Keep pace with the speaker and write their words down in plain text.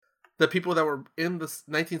the people that were in the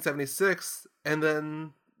 1976, and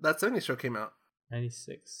then that 70s show came out.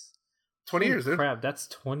 96. 20 years, dude. Crap, that's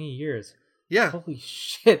 20 years. Yeah. Holy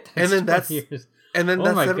shit, and then 20 years. And then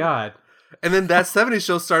oh my god. And then that 70s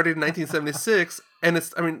show started in 1976, and it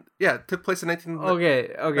took place in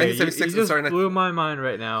 1976. You just blew my mind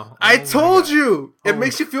right now. I told you! It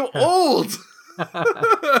makes you feel old!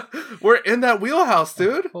 We're in that wheelhouse,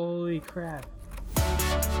 dude. Holy crap.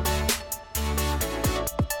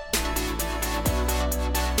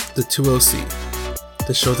 The 2OC,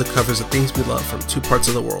 the show that covers the things we love from two parts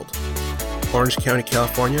of the world, Orange County,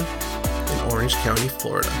 California, and Orange County,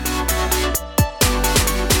 Florida.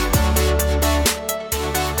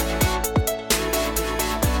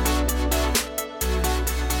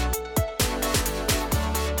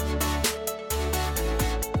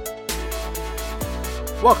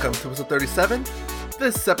 Welcome to episode 37.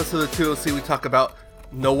 This episode of 2OC we talk about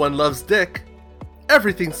No One Loves Dick,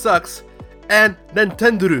 Everything Sucks, and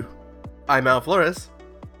Nintendo. I'm Al Flores.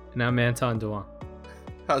 And I'm Anton Duan.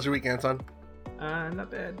 How's your week, Anton?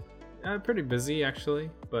 Not bad. Pretty busy,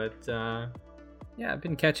 actually. But, yeah, I've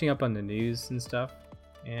been catching up on the news and stuff.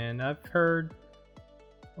 And I've heard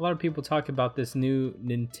a lot of people talk about this new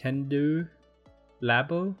Nintendo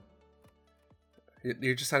Labo.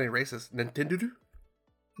 You're just sounding racist. Nintendo?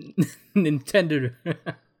 Nintendo.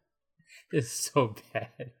 It's so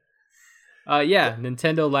bad. Yeah,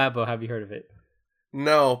 Nintendo Labo. Have you heard of it?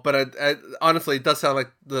 No, but I honestly, it does sound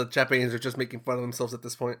like the Japanese are just making fun of themselves at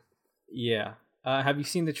this point. Yeah. Have you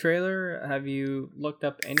seen the trailer? Have you looked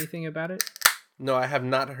up anything about it? No, I have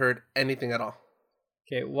not heard anything at all.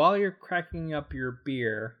 Okay, while you're cracking up your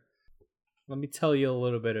beer, let me tell you a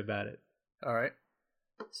little bit about it. All right.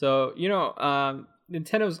 So,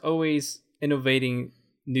 Nintendo's always innovating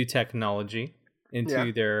new technology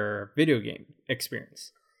into their video game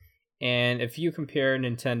experience. And if you compare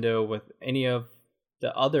Nintendo with any of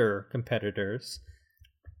the other competitors,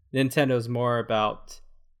 Nintendo's more about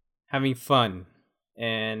having fun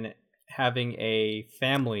and having a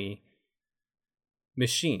family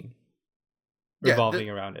machine revolving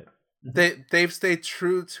around it. They've stayed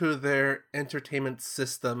true to their entertainment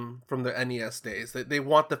system from the NES days. They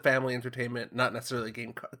want the family entertainment, not necessarily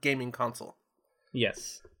gaming console.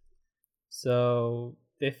 Yes. So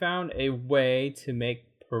they found a way to make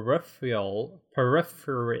peripherals.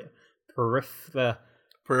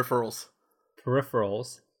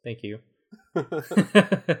 Thank you.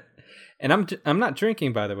 And I'm not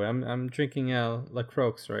drinking, by the way. I'm drinking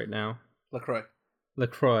LaCroix right now. LaCroix.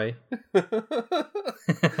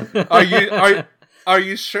 Are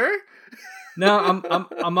you sure? No,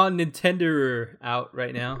 I'm on Nintendo out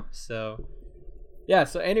right now. So yeah.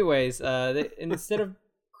 So anyways, instead of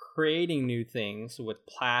creating new things with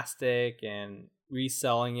plastic and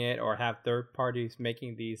reselling it, or have third parties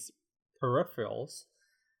making these peripherals,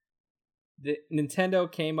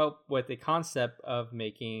 Nintendo came up with the concept of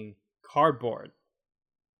making cardboard.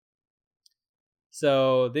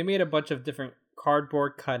 So they made a bunch of different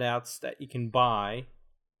cardboard cutouts that you can buy.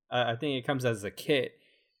 I think it comes as a kit.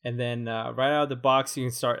 And then right out of the box, you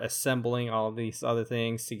can start assembling all these other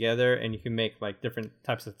things together, and you can make like different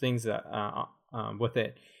types of things that, with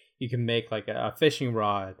it. You can make like a fishing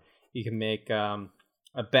rod. You can make a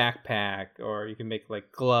backpack, or you can make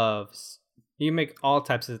like gloves. You can make all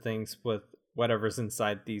types of things with whatever's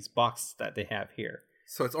inside these boxes that they have here.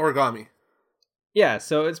 So it's origami. Yeah,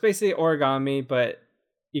 so it's basically origami, but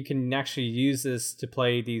you can actually use this to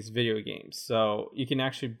play these video games. So you can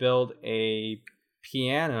actually build a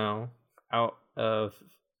piano out of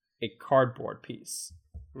a cardboard piece.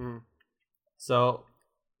 Mm. So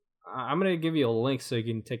I'm going to give you a link so you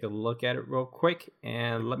can take a look at it real quick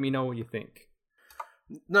and let me know what you think.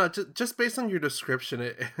 No, just based on your description,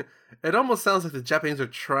 it almost sounds like the Japanese are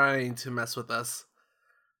trying to mess with us.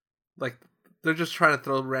 Like, they're just trying to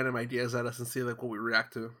throw random ideas at us and see like what we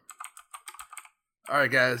react to.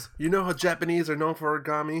 Alright guys, you know how Japanese are known for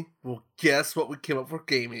origami? Well, guess what we came up for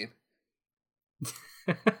gaming?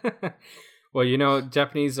 Well,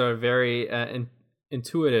 Japanese are very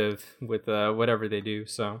intuitive with whatever they do,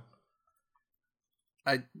 so...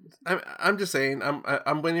 I'm just saying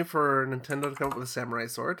I'm waiting for Nintendo to come up with a samurai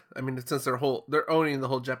sword. I mean, since they're owning the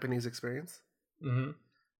whole Japanese experience. Mm-hmm.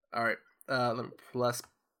 All right, let me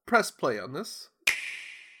press play on this.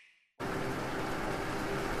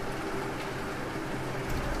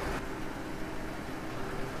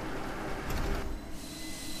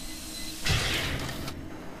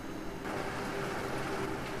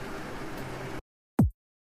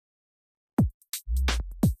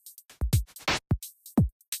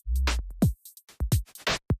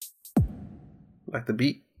 Like the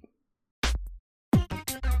beat.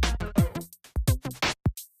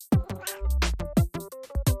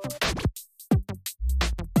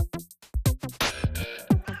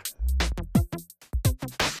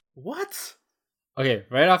 What? Okay,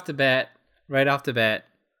 right off the bat,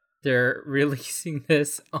 they're releasing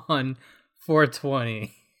this on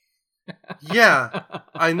 420. Yeah,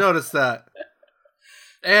 I noticed that.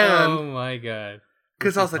 And oh my god.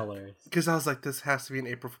 because This is hilarious. I was like, this has to be an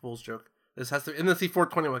April Fool's joke. This has to. And then see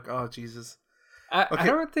 420. I'm like, oh Jesus. I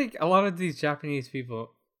don't think a lot of these Japanese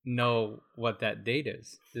people know what that date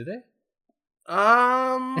is. Do they?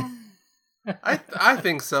 I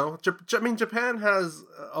think so. I mean, Japan has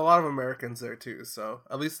a lot of Americans there too, so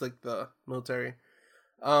at least like the military.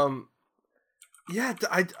 Yeah,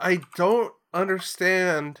 I don't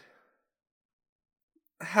understand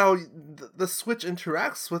how the Switch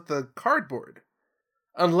interacts with the cardboard,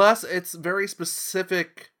 unless it's very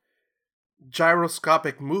specific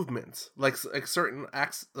gyroscopic movements, like certain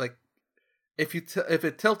acts, like if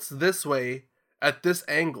it tilts this way at this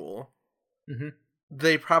angle. Mm-hmm.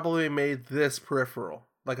 They probably made this peripheral,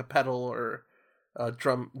 like a pedal or a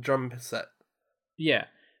drum set. Yeah.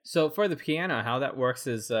 So for the piano, how that works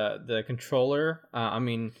is the controller.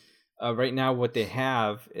 Right now what they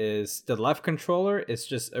have is the left controller is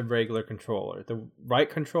just a regular controller. The right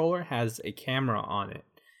controller has a camera on it.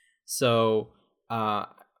 So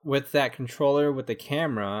with that controller with the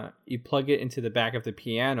camera, you plug it into the back of the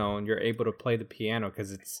piano, and you're able to play the piano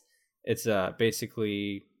because it's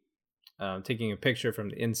basically taking a picture from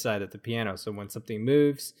the inside of the piano. So when something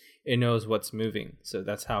moves, it knows what's moving. So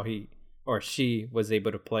that's how he or she was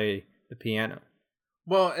able to play the piano.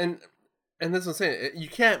 Well, and that's what I'm saying. You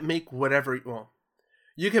can't make whatever. Well,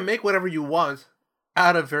 you can make whatever you want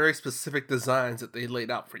out of very specific designs that they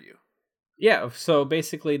laid out for you. Yeah. So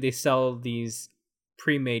basically, they sell these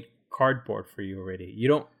pre-made cardboard for you already. You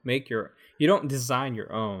don't design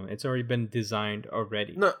your own. It's already been designed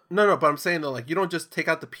already. No. But I'm saying though, like you don't just take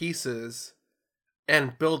out the pieces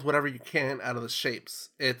and build whatever you can out of the shapes.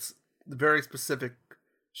 It's the very specific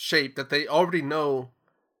shape that they already know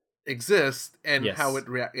exists and how it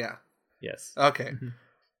react. Yeah. Yes. Okay.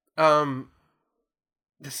 Mm-hmm.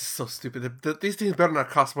 This is so stupid. These things better not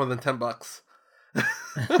cost more than $10.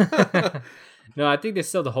 No, I think they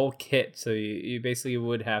sell the whole kit, so you basically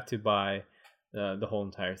would have to buy the whole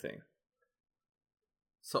entire thing.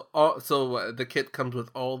 So the kit comes with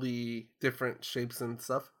all the different shapes and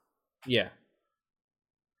stuff? Yeah.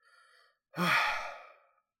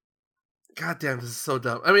 God damn, this is so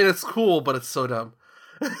dumb. I mean, it's cool, but it's so dumb.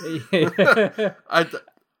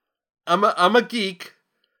 I'm a geek.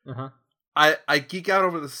 Uh-huh. I geek out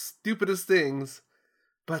over the stupidest things,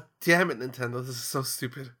 but damn it, Nintendo, this is so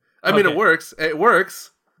stupid. I mean, it works. It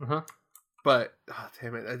works. Uh-huh. But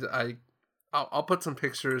damn it, I'll put some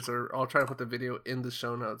pictures, or I'll try to put the video in the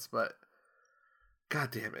show notes. But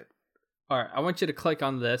god damn it! All right, I want you to click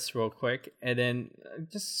on this real quick, and then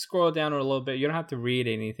just scroll down a little bit. You don't have to read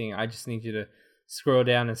anything. I just need you to scroll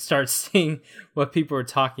down and start seeing what people are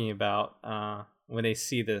talking about when they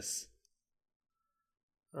see this.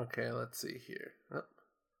 Okay, let's see here. Oh.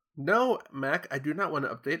 No, Mac, I do not want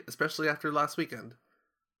to update, especially after last weekend.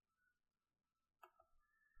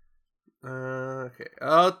 Okay.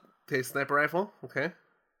 Oh, okay, sniper rifle. Okay.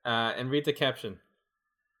 And read the caption.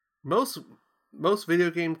 Most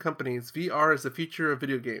video game companies, VR is the future of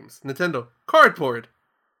video games. Nintendo, cardboard.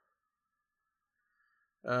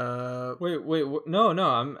 Wait.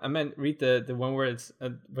 No. I meant read the one where it's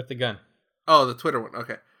with the gun. Oh, the Twitter one.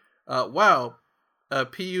 Okay. Wow.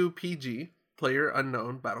 PUBG, Player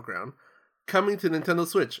Unknown Battleground, coming to Nintendo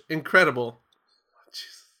Switch. Incredible.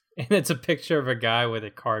 Jeez. And it's a picture of a guy with a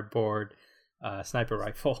cardboard sniper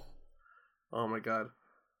rifle. Oh my god.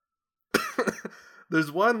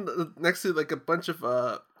 There's one next to like a bunch of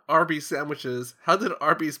Arby's sandwiches. How did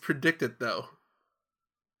Arby's predict it though?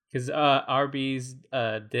 Because Arby's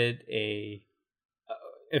did a...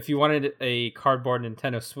 if you wanted a cardboard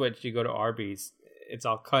Nintendo Switch, you go to Arby's. It's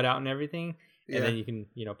all cut out and everything. And then you can,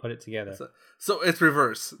 put it together. So it's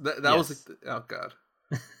reverse. That yes. was like, oh god.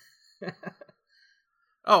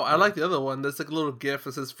 Oh, I like the other one. There's like a little GIF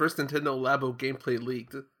that says "First Nintendo Labo gameplay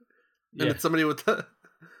leaked," and it's somebody with the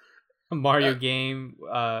Mario game.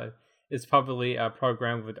 Is probably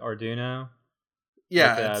programmed with Arduino.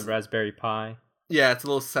 Yeah, with Raspberry Pi. Yeah, it's a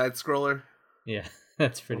little side scroller. Yeah,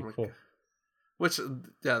 that's pretty cool. God. Which,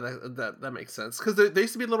 yeah, that makes sense because there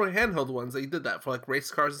used to be little handheld ones that you did that for, like race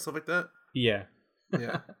cars and stuff like that. Yeah.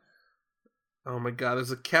 Yeah. Oh my god,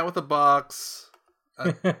 there's a cat with a box.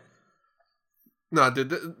 No,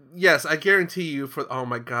 dude. Yes, I guarantee you. Oh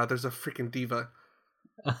my god, there's a freaking D.Va.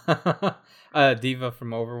 D.Va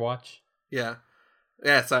from Overwatch. Yeah.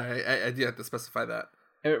 Yeah. Sorry, I do have to specify that.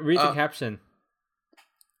 Read the caption.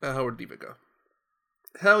 Where'd D.Va go?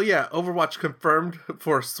 Hell yeah! Overwatch confirmed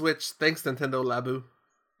for Switch. Thanks, Nintendo Labo.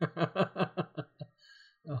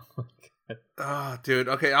 Oh my god. Oh, dude.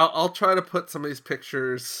 Okay, I'll try to put some of these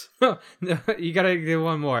pictures. No, you gotta do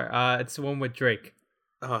one more. It's the one with Drake.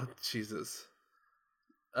 Oh, Jesus.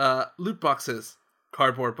 Loot boxes.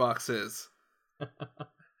 Cardboard boxes.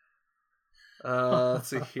 Let's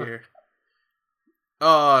see here.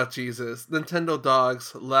 Oh, Jesus. Nintendo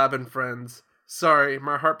dogs, Lab and Friends. Sorry,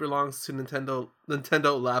 my heart belongs to Nintendo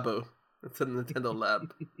Labo. It's a Nintendo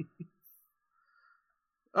Lab.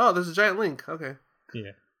 Oh, there's a giant link. Okay.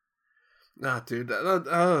 Yeah. Ah, dude.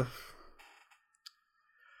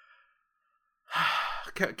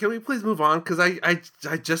 Can we please move on? Because I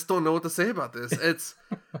just don't know what to say about this. It's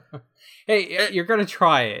Hey, you're gonna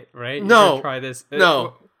try it, right? You're No. gonna try this.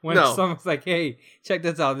 No. When No. someone's like, "Hey, check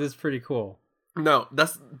this out. This is pretty cool." no.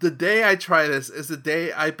 That's the day I try this. Is the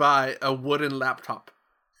day I buy a wooden laptop,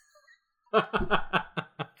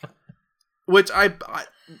 which I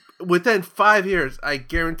within 5 years, I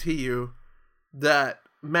guarantee you that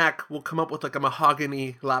Mac will come up with like a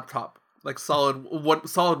mahogany laptop, like solid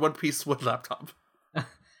one piece wood laptop.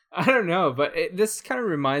 I don't know, but this kind of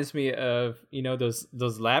reminds me of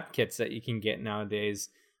those lab kits that you can get nowadays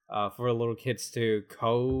for little kids to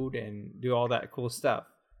code and do all that cool stuff.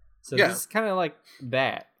 So Yeah. this is kind of like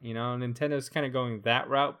that, Nintendo's kind of going that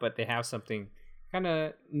route, but they have something kind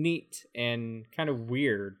of neat and kind of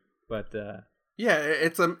weird. But Yeah,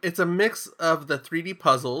 it's a mix of the 3D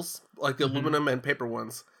puzzles, like the Mhm. aluminum and paper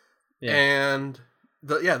ones, yeah, and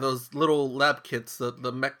those little lab kits,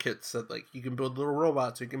 the mech kits that like you can build little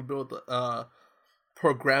robots, or you can build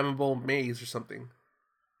programmable maze or something.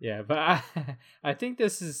 yeah. But I think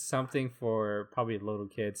this is something for probably little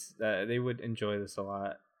kids. They would enjoy this a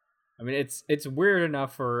lot. I mean, it's weird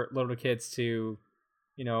enough for little kids to,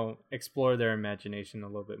 explore their imagination a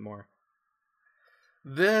little bit more.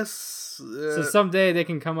 This So someday they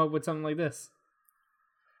can come up with something like this.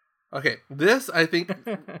 okay, this I think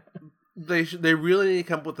they really need to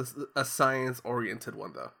come up with a science oriented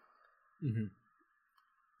one though. Mm-hmm.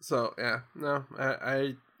 So yeah, no,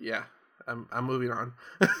 I'm moving on.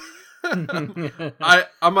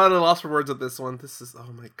 I'm at a loss for words at this one. This is,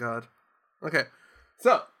 oh my god. Okay,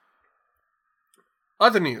 so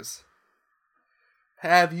other news.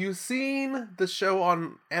 Have you seen the show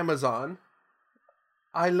on Amazon,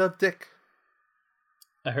 I Love Dick?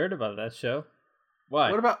 I heard about that show. Why?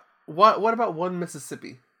 What about One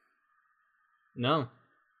Mississippi? No.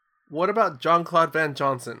 What about John Claude Van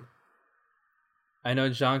Johnson? I know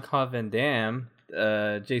Jean-Claude Van Damme,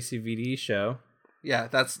 JCVD show. Yeah,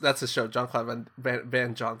 that's a show, John Claude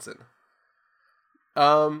Van Johnson.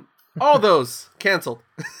 All those canceled.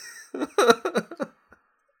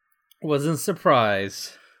 Wasn't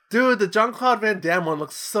surprised. Dude, the John Claude Van Damme one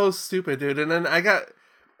looks so stupid, dude. And then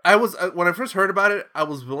I was when I first heard about it, I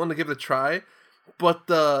was willing to give it a try, but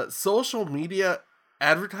the social media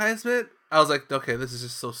advertisement, I was like, okay, this is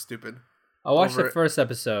just so stupid. I watched the first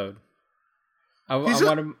episode. I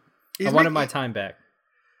wanted my time back.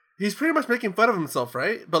 He's pretty much making fun of himself,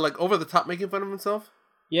 right? But like over the top making fun of himself?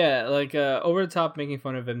 Yeah, like over the top making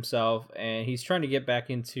fun of himself, and he's trying to get back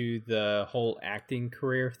into the whole acting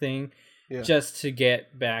career thing, just to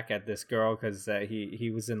get back at this girl, because he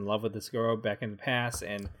was in love with this girl back in the past,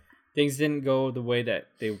 and things didn't go the way that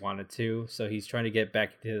they wanted to, so he's trying to get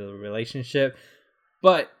back into the relationship.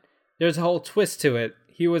 But there's a whole twist to it.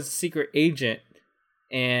 He was a secret agent,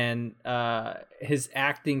 and his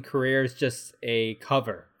acting career is just a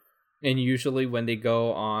cover. And usually when they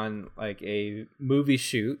go on like a movie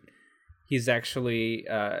shoot, he's actually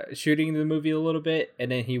shooting the movie a little bit, and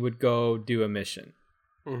then he would go do a mission.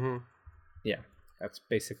 Mm-hmm. Yeah, that's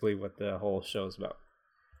basically what the whole show is about.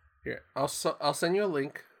 Here, I'll send you a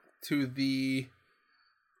link to the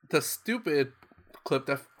stupid clip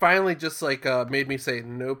that finally just like made me say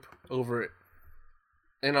nope over it,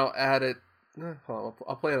 and I'll add it. Hold on,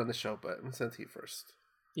 I'll play it on the show, but I'm send it to you first.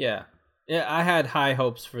 Yeah. Yeah, I had high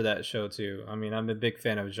hopes for that show too. I mean, I'm a big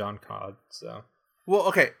fan of Jean-Claude, so. Well,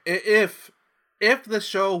 okay, if the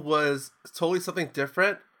show was totally something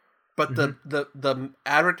different, but the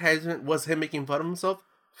advertisement was him making fun of himself,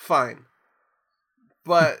 fine.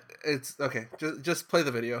 But it's okay. Just play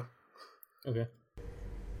the video. Okay.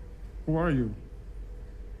 Who are you?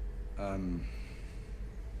 I'm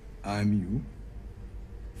you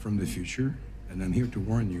from the future, and I'm here to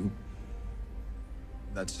warn you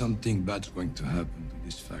that something bad's going to happen to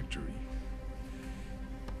this factory.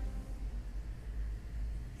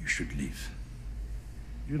 You should leave.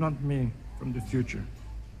 You're not me from the future.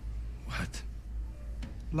 What?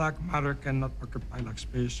 Black matter cannot occupy like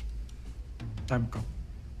space. Time cup.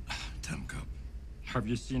 Time cup. Have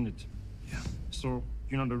you seen it? Yeah. So,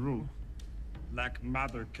 you know the rule. Like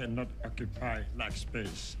matter cannot occupy like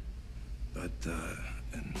space. But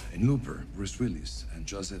in Looper, Bruce Willis and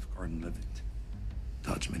Joseph Gordon-Levitt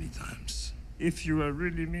touched many times. If you are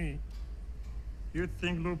really me, you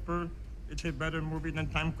think Looper is a better movie than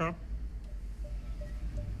Time Cop?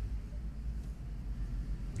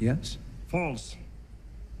 Yes? False.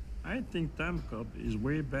 I think Time Cop is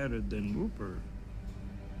way better than Looper.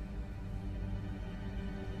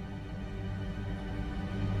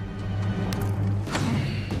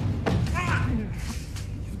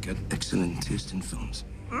 You've got excellent taste in films.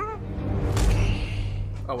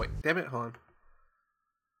 Oh wait, damn it, hold on.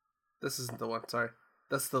 This isn't the one, sorry.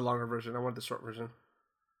 That's the longer version. I want the short version.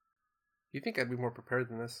 You think I'd be more prepared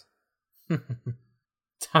than this?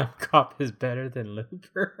 Time Cop is better than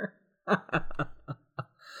Looper.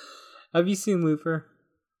 Have you seen Looper?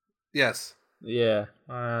 Yes. Yeah.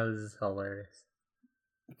 This is hilarious.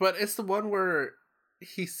 But it's the one where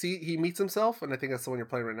he meets himself, and I think that's the one you're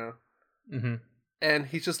playing right now. Mm-hmm. And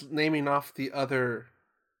he's just naming off the other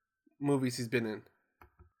movies he's been in.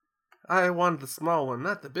 I wanted the small one,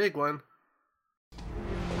 not the big one.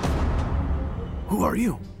 Who are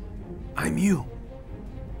you? I'm you.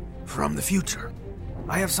 From the future.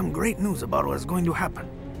 I have some great news about what's going to happen.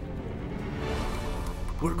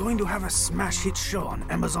 We're going to have a smash hit show on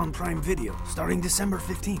Amazon Prime Video starting December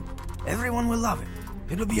 15th. Everyone will love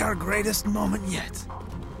it. It'll be our greatest moment yet.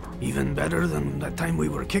 Even better than that time we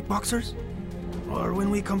were kickboxers? Or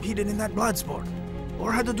when we competed in that blood sport?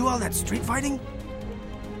 Or had to do all that street fighting?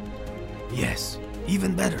 Yes,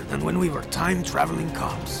 even better than when we were time-traveling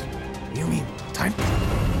cops. You mean time?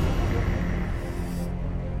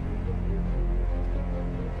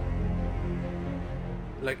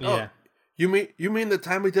 Like, Yeah. oh, you mean the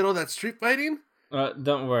time we did all that street fighting?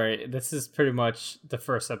 Don't worry. This is pretty much the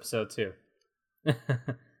first episode too.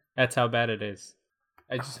 That's how bad it is.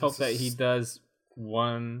 I just hope that he does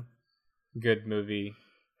one good movie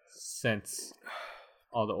since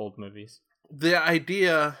all the old movies. The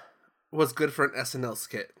idea was good for an SNL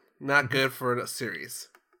skit, not good for a series.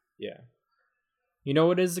 Yeah. You know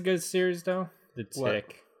what is a good series though? The Tick.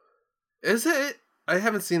 What? Is it? I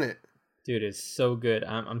haven't seen it. Dude, it's so good.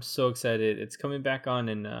 I'm so excited. It's coming back on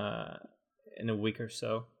in a week or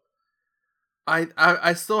so.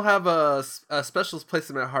 I still have a special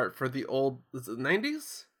place in my heart for the old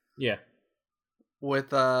 90s Yeah.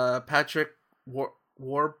 with Patrick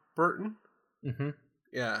Warburton. Mm-hmm.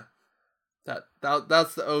 Yeah,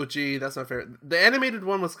 that's the OG. That's my favorite. The animated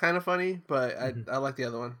one was kind of funny, but I like the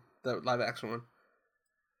other one, the live action one.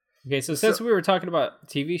 Okay, so since we were talking about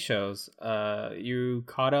TV shows, you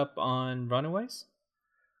caught up on Runaways?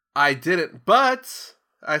 I didn't, but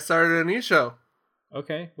I started a new show,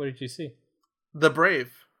 Okay, what did you see? The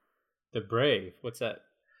Brave. The Brave. What's that?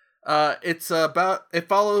 It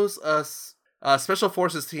follows a special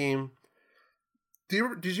forces team.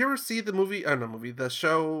 Did you ever see the movie? The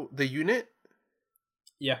show, The Unit?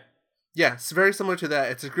 Yeah. Yeah, it's very similar to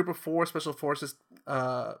that. It's a group of 4 special forces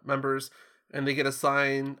members, and they get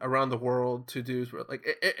assigned around the world to do like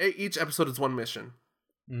each episode is one mission.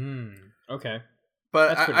 Okay.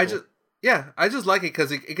 But That's cool. I just like it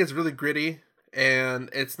because it gets really gritty, and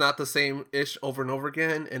it's not the same ish over and over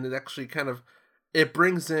again, and it actually it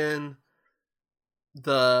brings in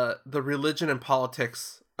the religion and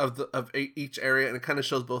politics of each area, and it kind of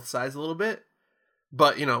shows both sides a little bit.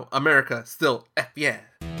 But America still F yeah.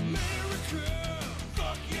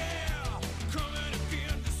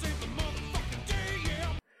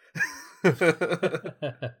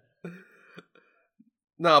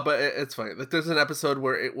 No, but it's funny. Like, there's an episode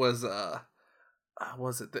where it was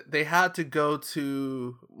they had to go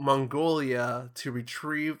to Mongolia to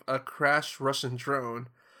retrieve a crashed Russian drone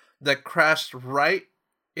that crashed right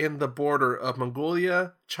in the border of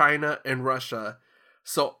Mongolia, China, and Russia.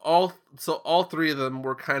 So all 3 of them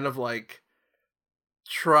were kind of like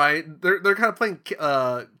they're kind of playing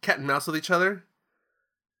cat and mouse with each other,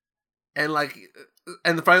 and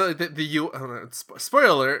finally I don't know, spoiler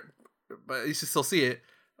alert, but you should still see it.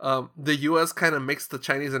 The U.S. kind of makes the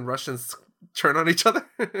Chinese and Russians turn on each other.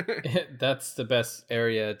 That's the best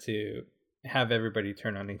area to have everybody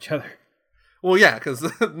turn on each other. Well, yeah, because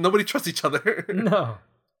nobody trusts each other. No.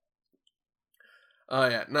 Oh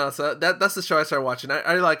yeah, no. So that's the show I started watching.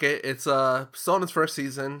 I like it. It's still on its first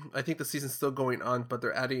season. I think the season's still going on, but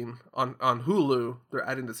they're adding on Hulu. They're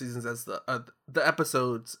adding the seasons as the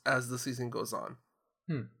episodes as the season goes on.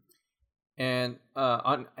 And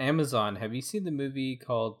on Amazon, have you seen the movie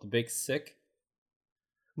called The Big Sick?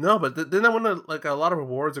 No, but didn't that win a lot of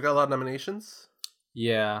awards? Or got a lot of nominations?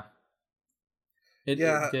 Yeah. It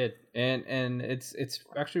did, and it's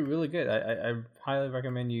actually really good. I highly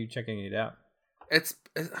recommend you checking it out.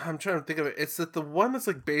 I'm trying to think of it. It's the one that's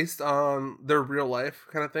like based on their real life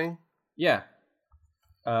kind of thing. Yeah.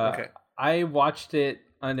 Okay. I watched it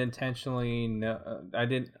unintentionally. No, I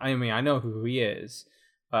didn't. I mean, I know who he is,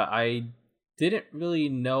 but I didn't really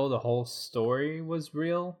know the whole story was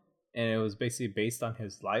real, and it was basically based on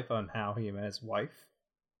his life, on how he met his wife.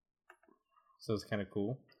 So it's kind of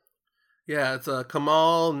cool. Yeah, it's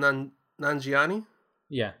Kamal Nanjiani.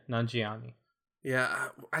 Yeah, Nanjiani. Yeah,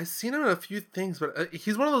 I've seen him in a few things, but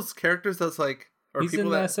he's one of those characters that's like, or He's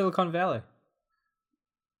people in that Silicon Valley.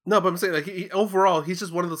 No, but I'm saying like overall, he's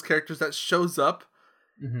just one of those characters that shows up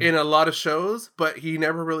in a lot of shows, but he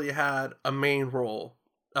never really had a main role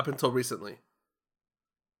up until recently.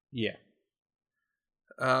 Yeah.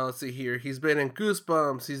 Let's see here. He's been in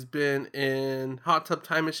Goosebumps. He's been in Hot Tub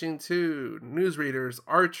Time Machine 2, Newsreaders,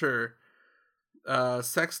 Archer,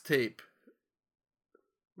 Sex Tape,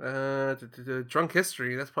 Drunk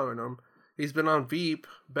History. That's probably known. He's been on Veep,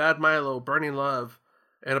 Bad Milo, Burning Love,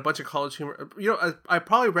 and a bunch of College Humor. You know, I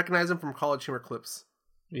probably recognize him from College Humor clips.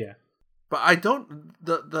 Yeah. But I don't.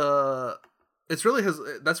 It's really his.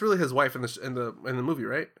 That's really his wife in the movie,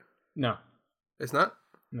 right? No. It's not.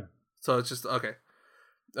 No. So it's just okay.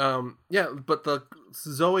 Yeah, but the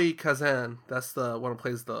Zoe Kazan, that's the one who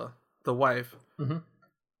plays the wife.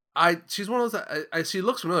 She's one of those. She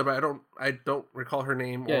looks familiar, but I don't recall her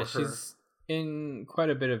name. Yeah, or she's in quite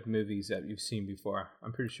a bit of movies that you've seen before.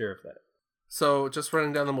 I'm pretty sure of that. So just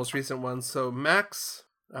running down the most recent ones. So Max,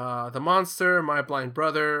 The Monster, My Blind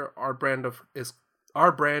Brother, Our Brand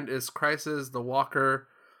is Crisis, The Walker,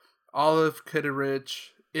 Olive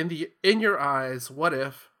Kitteridge, In Your Eyes, What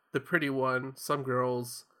If, The Pretty One, Some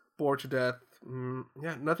Girls, Bored to Death.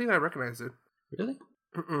 Yeah, nothing I recognize it. Really?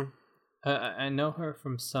 Mm-mm. I know her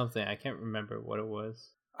from something. I can't remember what it was.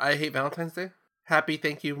 I Hate Valentine's Day. Happy,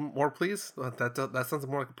 Thank You, More Please. That sounds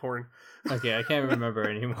more like a porn. Okay, I can't remember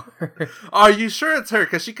anymore. Are you sure it's her?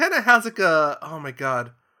 Because she kind of has like a, oh my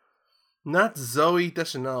god, not Zoe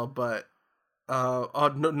Deschanel, but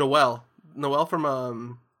Noelle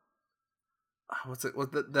from what's it?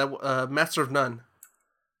 What that Master of None?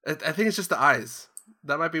 I think it's just the eyes.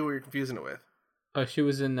 That might be what you're confusing it with. Oh, she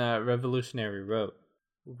was in Revolutionary Road.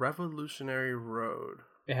 Revolutionary Road.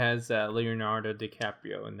 It has Leonardo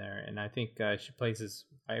DiCaprio in there, and I think she plays his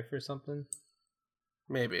wife or something.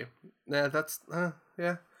 Maybe. Yeah, that's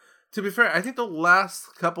yeah. To be fair, I think the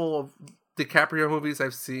last couple of DiCaprio movies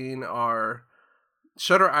I've seen are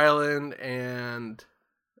Shutter Island and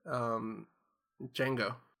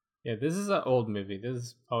Django. Yeah, this is an old movie. This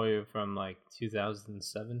is probably from like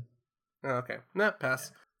 2007. Oh, okay, nah,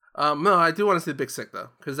 pass. No, I do want to see The Big Sick though,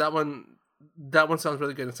 because that one sounds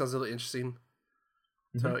really good. It sounds really interesting.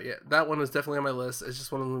 So yeah, that one is definitely on my list. It's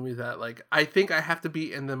just one of the movies that like I think I have to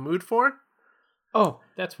be in the mood for. Oh,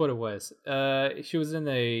 that's what it was. She was in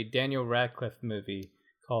a Daniel Radcliffe movie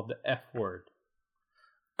called The F Word.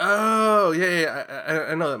 Oh yeah.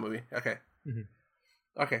 I know that movie. Okay.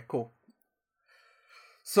 Okay, cool.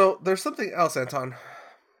 So there's something else, Anton.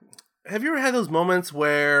 Have you ever had those moments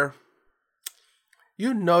where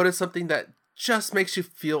you notice something that just makes you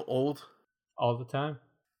feel old? All the time.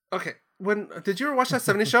 Okay. Did you ever watch that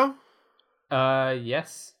 70s show?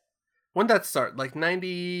 Yes. When did that start? Like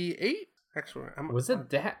 98? Actually, was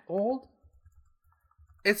it that old?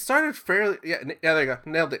 It started fairly. Yeah, there you go.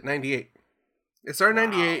 Nailed it. 98. It started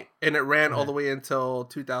in 98 and it ran all the way until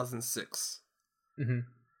 2006.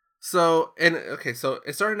 So, so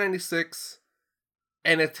it started in 96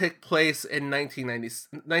 and it took place in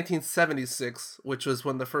 1976, which was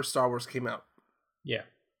when the first Star Wars came out. Yeah.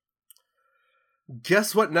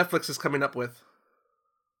 Guess what Netflix is coming up with?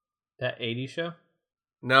 That 80s show?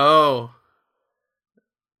 No.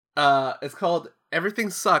 It's called Everything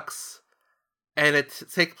Sucks, and it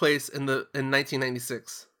takes place in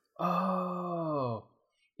 1996. Oh,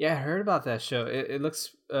 yeah, I heard about that show. It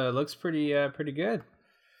looks pretty good.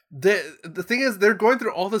 The thing is, they're going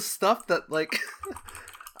through all this stuff that like,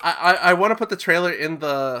 I want to put the trailer in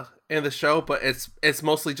the show, but it's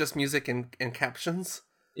mostly just music and captions.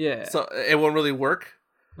 Yeah. So it won't really work.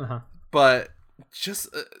 But just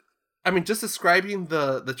describing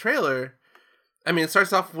the trailer. I mean, it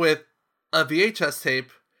starts off with a VHS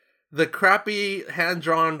tape, the crappy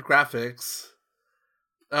hand-drawn graphics,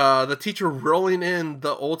 the teacher rolling in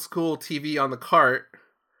the old school TV on the cart.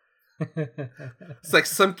 It's like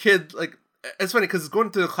some kid, like, it's funny because it's going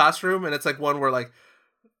to the classroom and it's like one where like,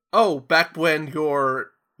 oh, back when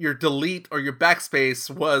your delete or your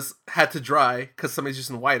backspace had to dry because somebody's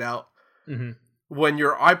using whiteout. When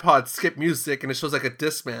your iPod skipped music and it shows like a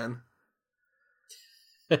Discman.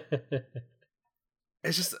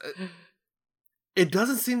 It's just, it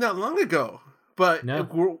doesn't seem that long ago, But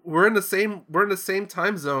No. we're in the same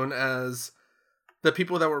time zone as the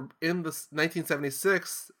people that were in the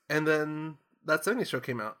 1976, and then that 70s show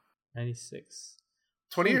came out. 96.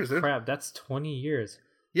 20 Holy years, dude. crap, that's 20 years.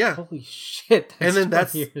 Yeah. Holy shit, And then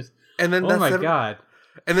 20 years. And then Oh my god.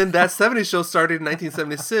 And then that 70s show started in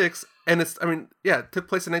 1976, and it took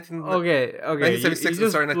place in Okay, you 1976 and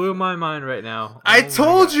just started blew my mind right now. I Oh my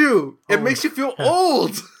told God. you! It Holy makes you feel crap.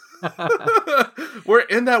 old! We're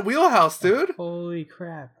in that wheelhouse, dude. Holy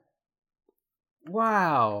crap.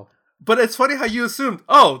 Wow. But it's funny how you assumed,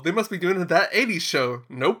 oh, they must be doing that 80s show.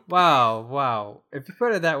 Nope. Wow. If you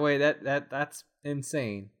put it that way, that's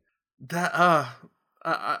insane. That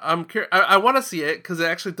I'm curious. I want to see it because it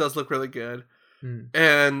actually does look really good,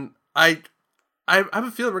 and I have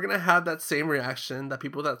a feeling we're gonna have that same reaction that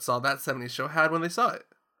people that saw that 70s show had when they saw it.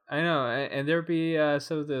 I know, and there'll be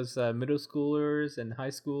some of those middle schoolers and high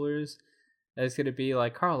schoolers that's gonna be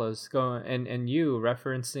like Carlos going and you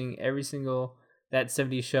referencing every single that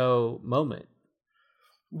 70s show moment.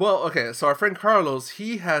 Well, okay, so our friend Carlos,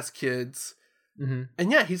 he has kids,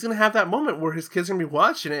 and yeah, he's gonna have that moment where his kids are gonna be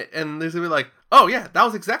watching it, and they're gonna be like, "Oh yeah, that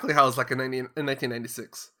was exactly how it was like in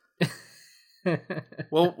 1996."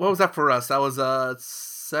 Well, what was that for us? That was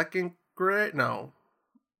second grade? No.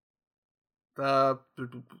 Like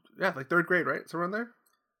third grade, right? So around there.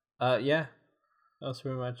 Yeah, that was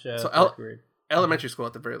pretty much So third grade. Elementary school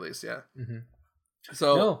at the very least, yeah. Mm-hmm.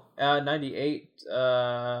 So No, 98.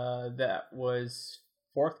 That was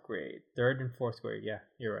fourth grade, third and fourth grade. Yeah,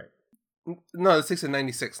 you're right. no, the 6 and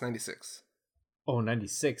 96. Oh,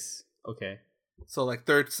 96. Okay. So like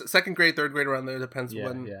second grade, third grade around there, depends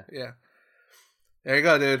when. Yeah. There you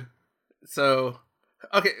go, dude. So,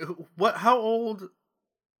 okay, how old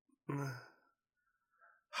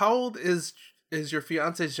is your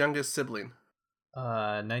fiance's youngest sibling?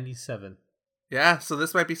 97. Yeah, so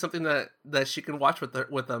this might be something that she can watch with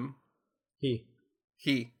them. He.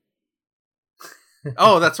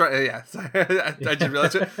 Oh, that's right. Yeah, sorry.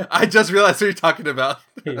 I just realized what you're talking about.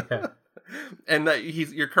 Yeah. And that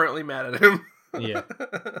you're currently mad at him. Yeah.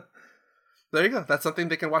 There you go. That's something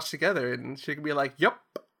they can watch together, and she can be like, "Yep,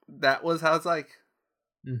 that was how it's like."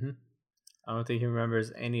 Mm-hmm. I don't think he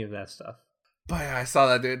remembers any of that stuff. But yeah, I saw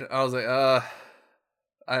that, dude. I was like,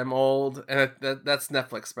 I'm old, and that's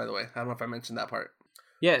Netflix, by the way. I don't know if I mentioned that part.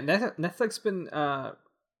 Yeah, Netflix been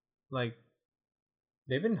like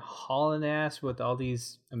they've been hauling ass with all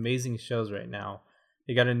these amazing shows right now.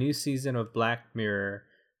 They got a new season of Black Mirror.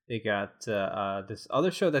 They got this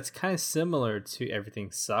other show that's kind of similar to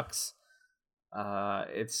Everything Sucks.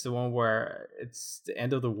 It's the one where it's the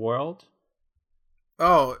end of the world.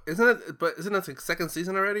 Oh, isn't it? But isn't it like second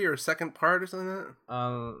season already, or second part, or something like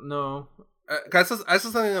that? No. I saw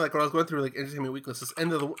something like when I was going through like Entertainment Weekly. It's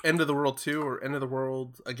end of the world 2 or end of the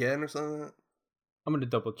world again or something like that. I'm gonna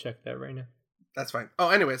double check that right now. That's fine. Oh,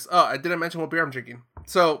 anyways, I didn't mention what beer I'm drinking.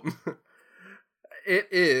 So it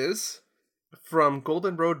is from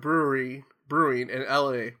Golden Road Brewing in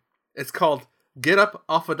LA. It's called Get Up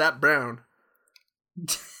Off of That Brown.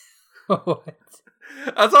 What?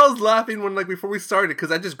 That's why I was laughing when before we started,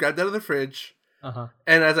 because I just grabbed it out of the fridge. Uh-huh.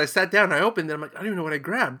 And as I sat down, I opened it. I'm like, I don't even know what I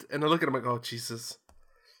grabbed. And I look at it, I'm like, oh Jesus.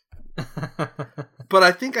 But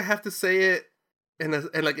I think I have to say it in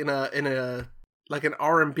an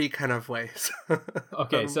R&B kind of way.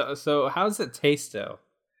 Okay, so how does it taste though?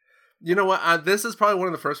 You know what? This is probably one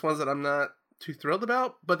of the first ones that I'm not too thrilled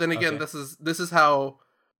about. But then again, Okay. this is how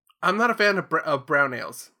I'm not a fan of brown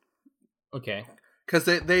ales, Okay. because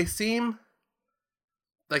they seem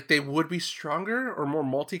like they would be stronger or more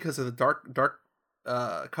malty because of the dark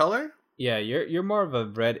color. Yeah, you're more of a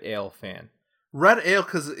red ale fan. Red ale,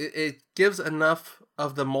 because it gives enough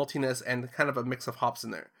of the maltiness and kind of a mix of hops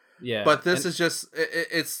in there. Yeah. But this is just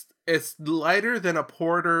it's lighter than a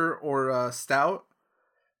porter or a stout,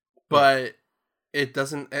 but it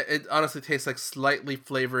doesn't. It honestly tastes like slightly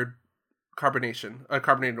flavored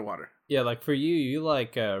carbonated water. Yeah, like for you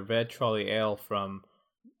like Red Trolley Ale from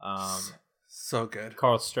So good.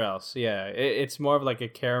 Carl Strauss. Yeah, it's more of like a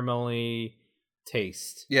caramelly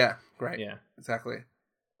taste. Yeah, right. Yeah. Exactly.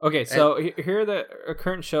 Okay, so here are the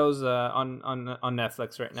current shows on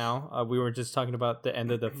Netflix right now. We were just talking about the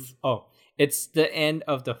end of the it's the end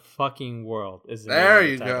of the fucking world. Is the There name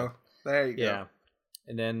you of the title. go. There you go. Yeah,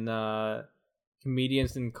 and then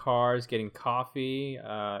comedians in cars getting coffee.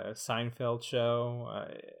 A Seinfeld show.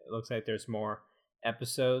 It looks like there's more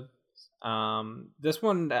episodes. This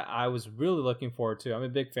one that I was really looking forward to. I'm a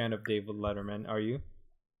big fan of David Letterman. Are you?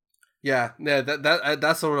 Yeah.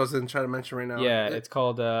 That's what I was trying to mention right now. Yeah, it's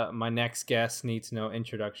called My Next Guest Needs No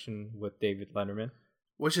Introduction with David Letterman.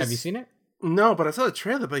 Which Have you seen it? No, but I saw the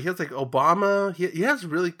trailer. But he has like Obama. He has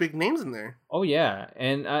really big names in there. Oh yeah,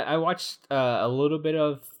 and I watched a little bit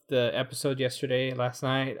of the episode last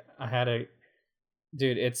night.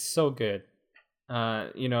 Dude, it's so good.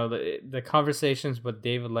 The conversations with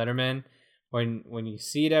David Letterman, when you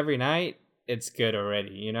see it every night, it's good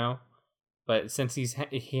already, But since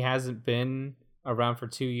he hasn't been around for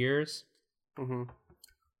 2 years,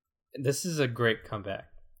 this is a great comeback.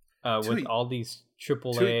 With all these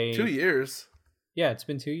AAA 2 years. Yeah, it's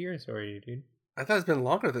been 2 years already, dude. I thought it's been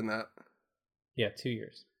longer than that. Yeah, 2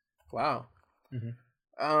 years. Wow.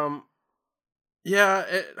 Mm-hmm.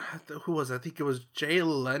 Yeah. Who was it? I think it was Jay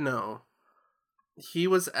Leno. He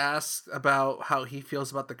was asked about how he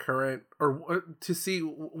feels about the current, or to see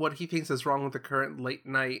what he thinks is wrong with the current late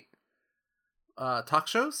night talk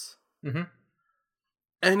shows. Mm-hmm.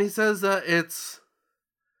 And he says that it's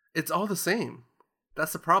all the same.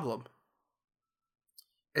 That's the problem.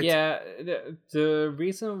 The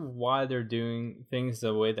reason why they're doing things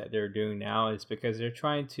the way that they're doing now is because they're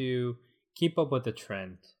trying to keep up with the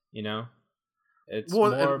trend, It's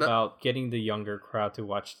more about getting the younger crowd to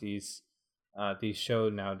watch these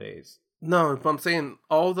shows nowadays. No, but I'm saying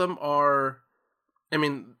all of them are, I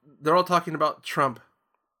mean, they're all talking about Trump.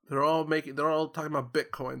 They're all talking about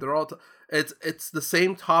Bitcoin. It's the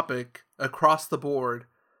same topic across the board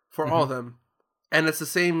for all of them. And it's the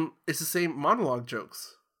same monologue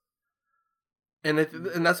jokes. And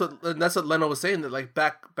that's what Leno was saying, that like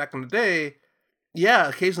back in the day, yeah,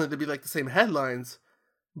 occasionally there'd be like the same headlines,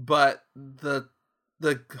 but the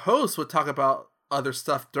host would talk about other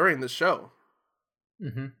stuff during the show.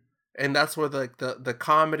 Mm-hmm. And that's where the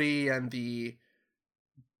comedy and the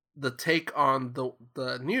take on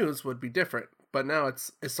the news would be different. But now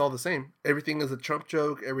it's all the same. Everything is a Trump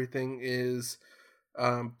joke. Everything is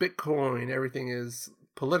Bitcoin. Everything is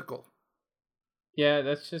political. Yeah,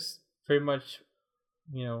 that's just pretty much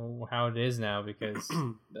how it is now, because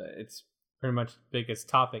it's pretty much the biggest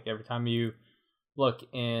topic every time you look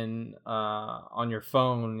in on your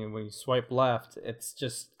phone, and when you swipe left, it's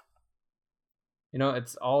just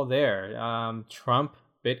it's all there. Trump,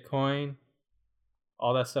 Bitcoin,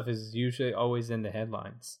 all that stuff is usually always in the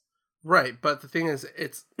headlines. Right, but the thing is,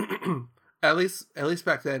 it's at least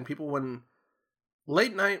back then, people, when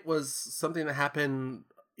late night was something that happened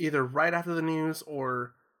either right after the news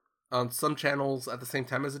or on some channels at the same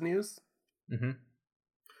time as the news. Mm-hmm.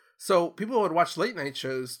 So people would watch late night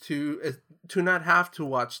shows to not have to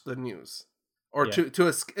watch the news, or to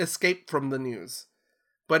escape from the news.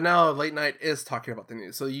 But now late night is talking about the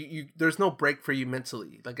news, so you there's no break for you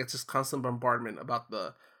mentally. Like, it's just constant bombardment about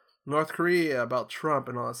the North Korea, about Trump,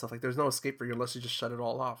 and all that stuff. Like, there's no escape for you unless you just shut it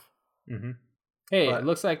all off. Mm-hmm. Hey, it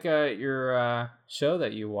looks like your show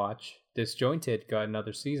that you watch, Disjointed, got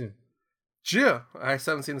another season. Yeah, I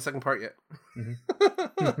still haven't seen the second part yet.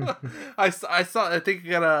 Mm-hmm. I think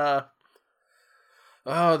you got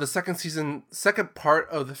the second part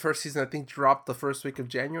of the first season, I think, dropped the first week of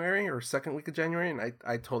January or second week of January, and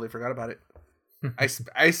I totally forgot about it.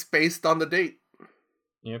 I spaced on the date.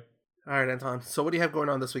 Yep. All right, Anton. So what do you have going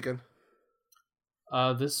on this weekend?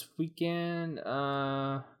 This weekend,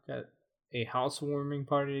 got a housewarming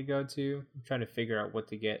party to go to. I'm trying to figure out what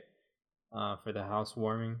to get for the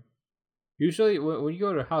housewarming. Usually, when you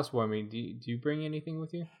go to housewarming, do you bring anything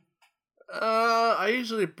with you? I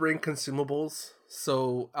usually bring consumables,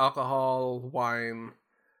 so alcohol, wine,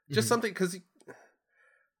 just something, because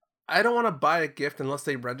I don't want to buy a gift unless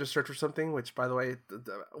they registered for something. Which, by the way,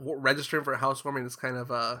 registering for a housewarming is kind of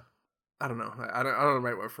I don't know. I don't know the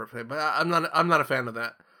right word for it, but I'm not a fan of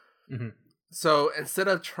that. Mm-hmm. So instead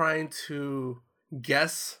of trying to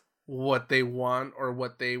guess what they want or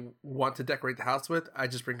what they want to decorate the house with, I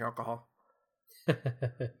just bring alcohol.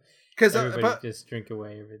 Because everybody just drink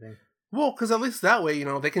away everything. Well, because at least that way,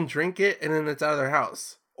 they can drink it and then it's out of their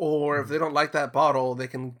house. Or if they don't like that bottle, they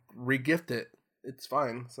can re-gift it. It's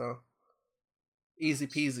fine. So easy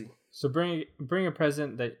peasy. So bring a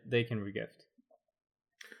present that they can re-gift.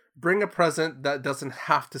 Bring a present that doesn't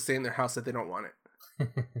have to stay in their house if they don't want it.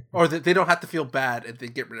 Or that they don't have to feel bad if they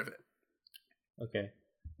get rid of it. Okay.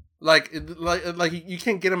 Like you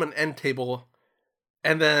can't get them an end table,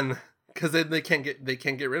 and then because then they can't get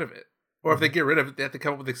rid of it. Or if they get rid of it, they have to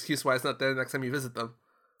come up with an excuse why it's not there next time you visit them.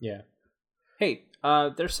 Yeah. Hey,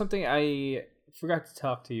 there's something I forgot to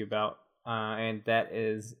talk to you about, and that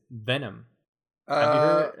is Venom.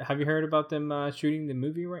 Have you heard about them shooting the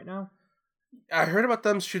movie right now? I heard about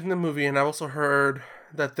them shooting the movie, and I also heard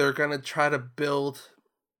that they're gonna try to build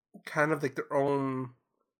kind of like their own.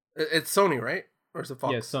 It's Sony, right? Or is it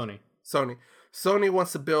Fox? Yeah, Sony. Sony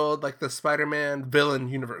wants to build like the Spider-Man villain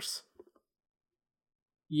universe.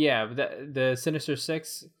 Yeah, the Sinister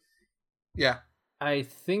Six. Yeah. I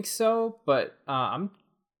think so, but I'm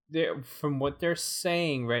there. From what they're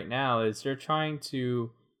saying right now, is they're trying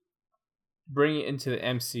to bring it into the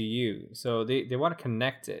MCU, so they want to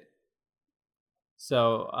connect it.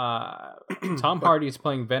 So Tom Hardy is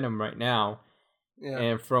playing Venom right now,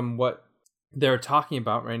 and from what they're talking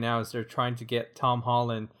about right now is they're trying to get Tom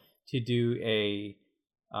Holland to do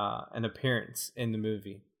an appearance in the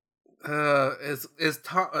movie. Is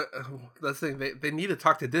Tom? That's the thing. They need to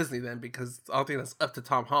talk to Disney then, because I don't think that's up to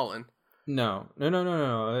Tom Holland. No.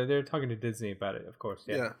 They're talking to Disney about it, of course.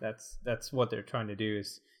 Yeah. That's what they're trying to do,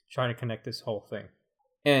 is trying to connect this whole thing.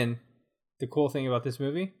 And the cool thing about this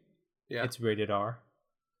movie, it's rated R.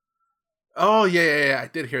 Oh yeah. I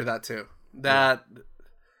did hear that too.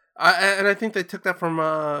 I think they took that from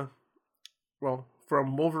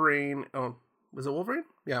from Wolverine. Oh, was it Wolverine?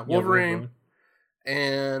 Yeah, Wolverine.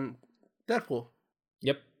 And Deadpool.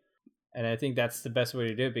 Yep. And I think that's the best way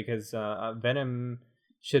to do it, because Venom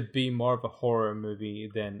should be more of a horror movie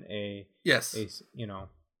than a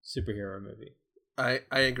superhero movie. I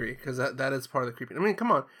agree, because that is part of the creepy. I mean,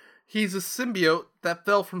 come on, he's a symbiote that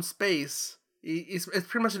fell from space. It's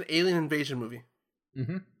pretty much an alien invasion movie.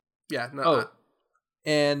 Mm-hmm. Yeah. No.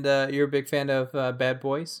 And you're a big fan of Bad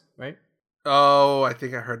Boys, right? Oh, I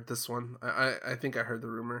think I heard this one. I think I heard the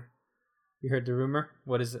rumor. You heard the rumor?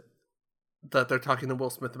 What is it? That they're talking to Will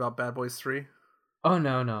Smith about Bad Boys 3? Oh,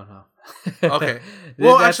 no. Okay.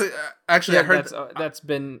 Well, actually, I heard that's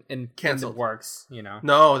been in the works, you know.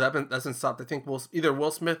 No, that's been stopped. I think either Will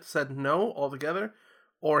Smith said no altogether,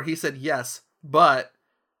 or he said yes, but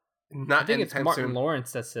not. I think it's Martin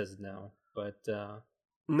Lawrence that says no, but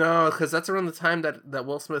no, because that's around the time that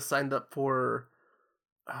Will Smith signed up for.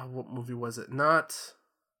 What movie was it? Not.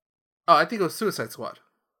 Oh, I think it was Suicide Squad.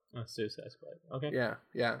 Oh, Suicide Squad. Okay.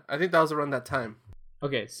 Yeah. I think that was around that time.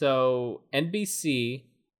 Okay, so NBC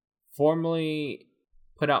formally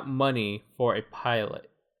put out money for a pilot.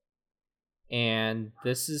 And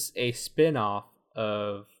this is a spin-off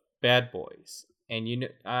of Bad Boys. And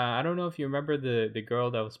I don't know if you remember the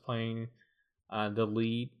girl that was playing the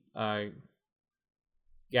lead,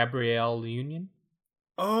 Gabrielle Union.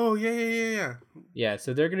 Oh, yeah. Yeah,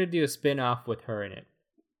 so they're going to do a spin-off with her in it.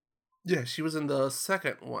 Yeah, she was in the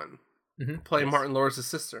second one, playing Martin Lawrence's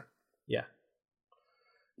sister. Yeah.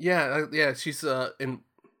 Yeah, she's in.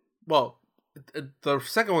 Well, the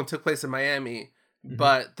second one took place in Miami,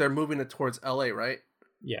 but they're moving it towards LA, right?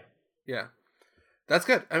 Yeah. That's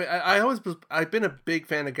good. I mean, I've been a big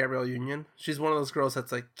fan of Gabrielle Union. She's one of those girls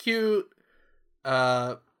that's like cute,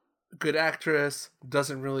 good actress.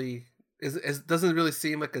 Doesn't really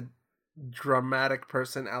seem like a dramatic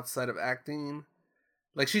person outside of acting.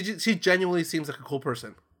 Like she genuinely seems like a cool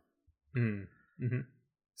person. Mm-hmm.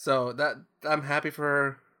 So that I'm happy for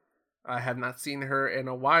her. I have not seen her in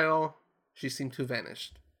a while. She seemed to have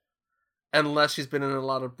vanished, unless she's been in a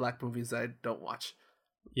lot of black movies that I don't watch.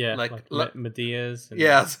 Yeah, like Medea's. And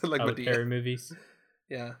like Medea Perry movies.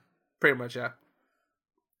 Yeah, pretty much. Yeah.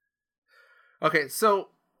 Okay, so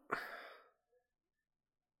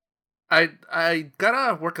I got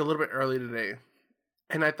out of work a little bit early today,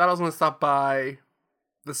 and I thought I was going to stop by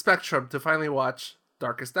the Spectrum to finally watch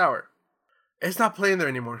Darkest Hour. It's not playing there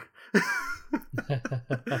anymore.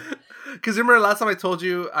 Because remember last time I told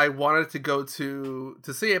you I wanted to go to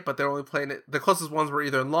see it, but they're only playing it. The closest ones were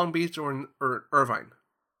either in Long Beach or in Irvine.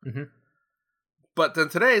 Mm-hmm. But then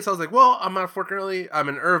today, so I was like, well, I'm out of work early. I'm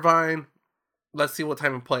in Irvine. Let's see what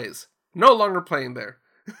time it plays. No longer playing there.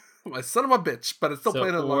 My son of a bitch, but it's still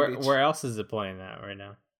playing at Long Beach. Where else is it playing at right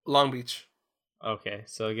now? Long Beach. Okay,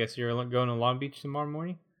 so I guess you're going to Long Beach tomorrow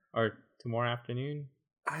morning? Or tomorrow afternoon?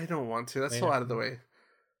 I don't want to. That's so out of the way.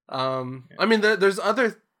 I mean, there's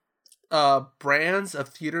other brands of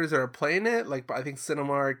theaters that are playing it, like I think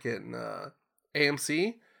Cinemark and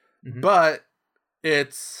AMC, but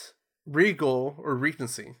it's Regal or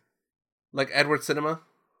Regency, like Edward Cinema.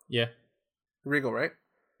 Yeah, Regal, right?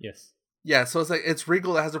 Yes. Yeah, so it's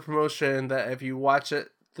Regal that has a promotion that if you watch it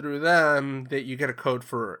through them, that you get a code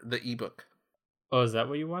for the ebook. Oh, is that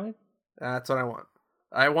what you wanted? That's what I want.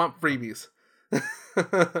 I want freebies.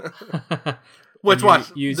 Which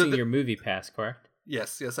watch using your movie pass, correct?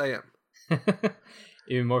 Yes, I am.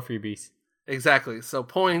 Even more freebies. Exactly. So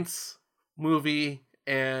points, movie,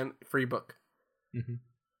 and free book.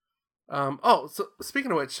 So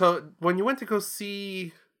speaking of which, so when you went to go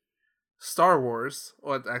see Star Wars,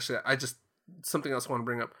 well, actually, something else I want to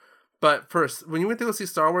bring up. But first, when you went to go see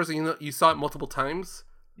Star Wars and you saw it multiple times,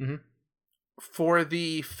 for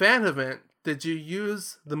the fan event, did you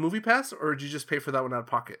use the movie pass or did you just pay for that one out of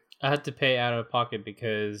pocket? I had to pay out of pocket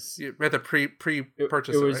because You had to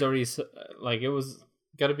pre-purchase it was right? already like it was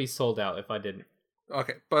gotta be sold out if I didn't.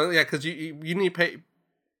 Okay, but yeah, because you need to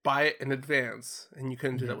buy it in advance, and you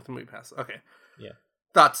couldn't do that with the movie pass. Okay, Yeah.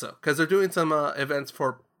 thought so, because they're doing some events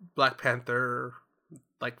for Black Panther,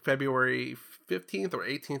 like February 15th or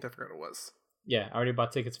 18th. I forgot what it was. Yeah, I already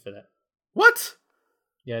bought tickets for that. What?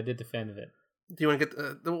 Yeah, I did the fan event. Do you want to get?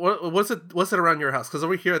 What's it around your house? Because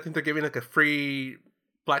over here, I think they're giving like a free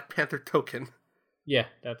Black Panther token. Yeah,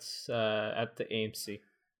 that's at the AMC.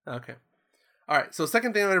 Okay. All right. So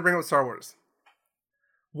second thing I'm going to bring up with Star Wars.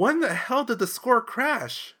 When the hell did the score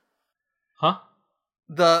crash? Huh?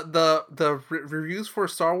 The reviews for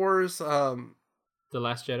Star Wars The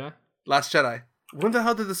Last Jedi? Last Jedi. When the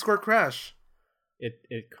hell did the score crash?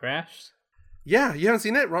 It crashed? Yeah, you haven't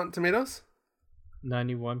seen it? Rotten Tomatoes?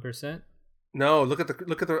 91%? No, look at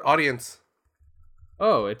the audience.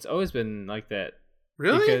 Oh, it's always been like that.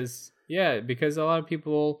 Really? Because a lot of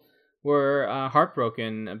people were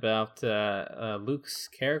heartbroken about Luke's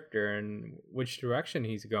character and which direction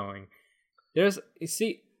he's going. You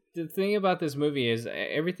see, the thing about this movie is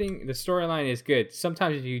everything, the storyline is good.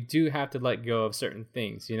 Sometimes you do have to let go of certain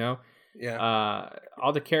things, you know? Yeah.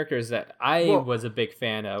 All the characters that I was a big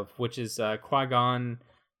fan of, which is Qui-Gon.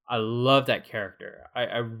 I love that character.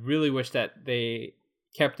 I really wish that they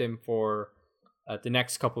kept him for the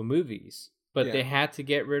next couple movies. But they had to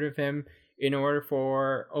get rid of him in order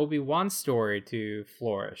for Obi-Wan's story to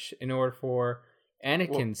flourish, in order for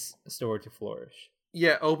Anakin's story to flourish.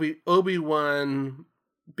 Yeah, Obi-Wan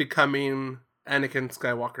becoming Anakin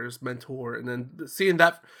Skywalker's mentor, and then seeing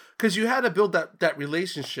that, because you had to build that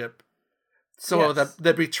relationship, so that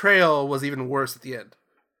the betrayal was even worse at the end.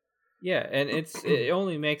 Yeah, and it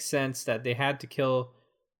only makes sense that they had to kill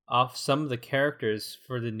off some of the characters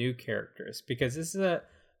for the new characters, because this is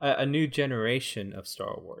a new generation of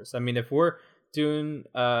Star Wars. I mean, if we're doing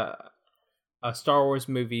a Star Wars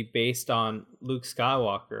movie based on Luke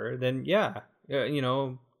Skywalker, then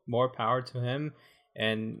more power to him,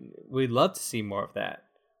 and we'd love to see more of that.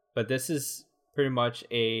 But this is pretty much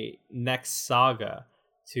a next saga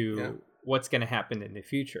to what's going to happen in the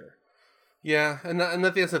future. Yeah, and I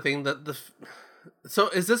think that's the thing so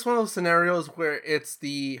is this one of those scenarios where it's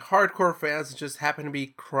the hardcore fans that just happen to be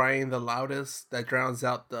crying the loudest that drowns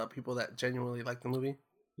out the people that genuinely like the movie?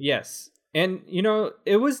 Yes. And,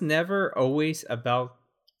 it was never always about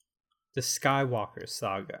the Skywalker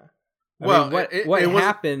saga.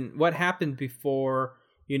 What happened before,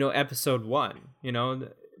 episode 1?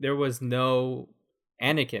 There was no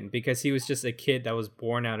Anakin because he was just a kid that was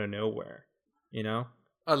born out of nowhere,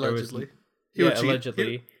 Allegedly.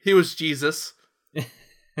 Allegedly. He was Jesus.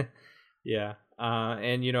 Yeah.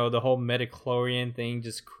 And the whole midichlorian thing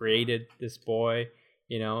just created this boy.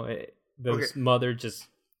 Mother just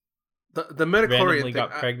the midichlorian randomly thing,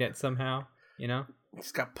 got pregnant somehow.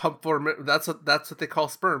 He's got pumped for that's what they call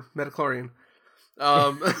sperm, midichlorian.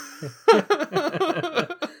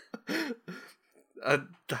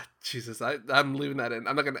 Jesus, I'm leaving that in.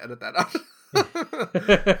 I'm not gonna edit that out.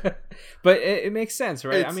 But it makes sense,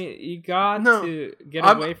 right? I mean, you got to get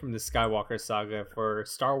away from the Skywalker saga for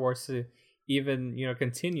Star Wars to even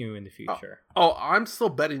continue in the future. I'm still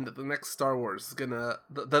betting that the next Star Wars is gonna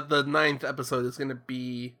the 9th episode is gonna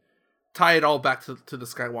be tie it all back to the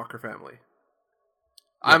Skywalker family.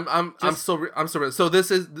 Yeah, I'm still so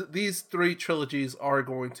these 3 trilogies are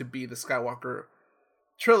going to be the Skywalker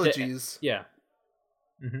trilogies. Yeah.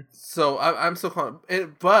 Mm-hmm. So I'm still calling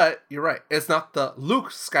it, but you're right. It's not the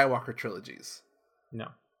Luke Skywalker trilogies. No,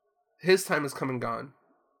 his time is come and gone,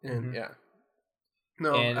 and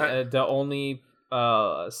no. And the only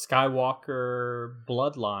Skywalker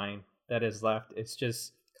bloodline that is left is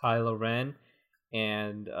just Kylo Ren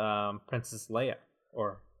and Princess Leia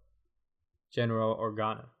or General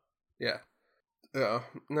Organa. Yeah. No.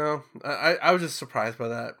 I was just surprised by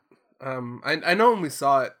that. I know when we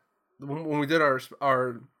saw it. When we did our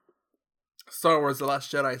Star Wars The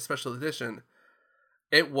Last Jedi special edition,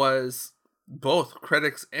 it was both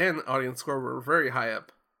critics and audience score were very high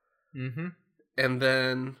up. Mm-hmm. And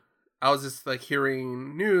then I was just like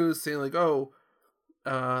hearing news saying like,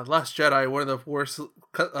 Last Jedi, one of the worst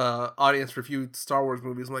audience reviewed Star Wars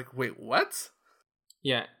movies. I'm like, wait, what?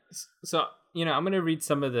 Yeah. So, I'm going to read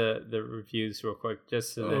some of the reviews real quick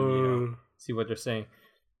just so then, see what they're saying.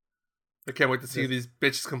 I can't wait to see these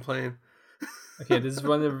bitches complain. Okay, this is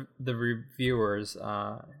one of the reviewers.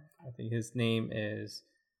 I think his name is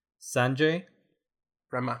Sanjay.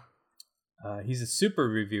 Rama. He's a super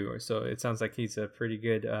reviewer, so it sounds like he's a pretty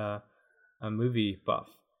good a movie buff.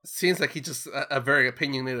 Seems like he's just a very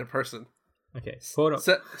opinionated person. Okay,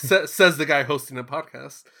 says the guy hosting a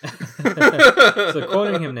podcast. So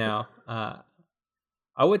quoting him now,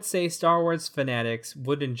 I would say Star Wars fanatics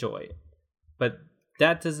would enjoy it, but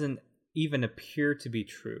that doesn't even appear to be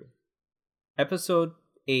true. Episode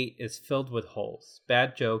 8 is filled with holes,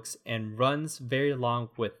 bad jokes, and runs very long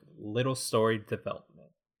with little story development.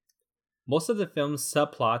 Most of the film's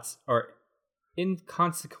subplots are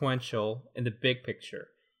inconsequential in the big picture,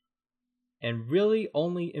 and really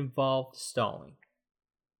only involve stalling.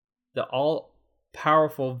 The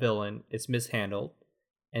all-powerful villain is mishandled,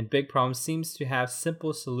 and Big Problem seems to have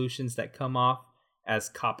simple solutions that come off as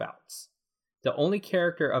cop-outs. The only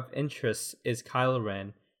character of interest is Kylo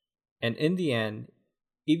Ren, and in the end,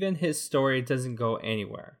 even his story doesn't go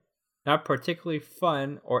anywhere. Not particularly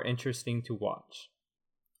fun or interesting to watch.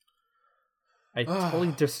 I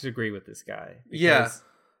totally disagree with this guy. Yeah.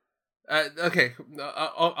 Okay,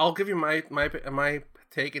 I'll give you my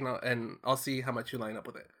take, and I'll see how much you line up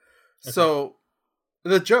with it. Okay. So,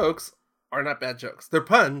 the jokes are not bad jokes. They're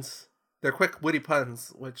puns. They're quick, witty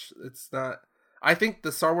puns, which it's not. I think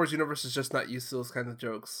the Star Wars universe is just not used to those kinds of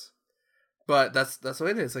jokes. But that's what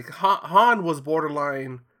it is. Like Han was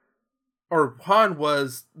borderline, or Han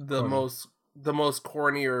was the most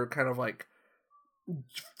corny or kind of like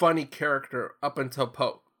funny character up until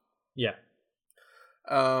Poe. Yeah.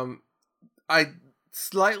 I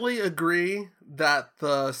slightly agree that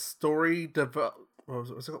the story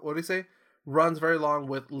what do you say? Runs very long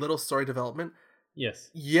with little story development. Yes.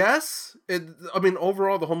 Yes. I mean,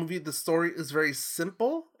 overall, the whole movie, the story is very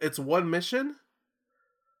simple. It's one mission.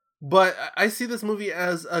 But I see this movie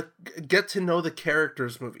as a get to know the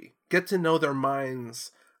characters movie. Get to know their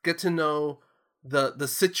minds. Get to know the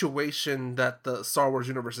situation that the Star Wars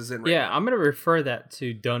universe is in right now. I'm going to refer that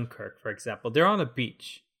to Dunkirk, for example. They're on a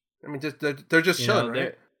beach. I mean, they're just chilling,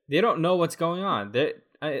 right? They don't know what's going on.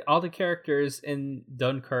 All the characters in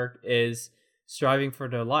Dunkirk is striving for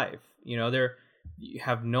their life. You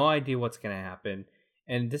have no idea what's going to happen.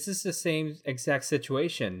 And this is the same exact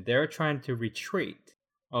situation. They're trying to retreat.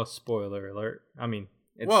 Oh, spoiler alert. I mean,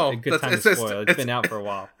 it's a good time to spoil. It's been out for a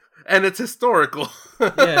while. And it's historical.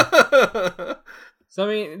 Yeah. So, I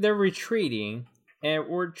mean, they're retreating, and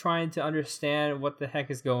we're trying to understand what the heck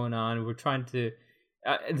is going on. We're trying to...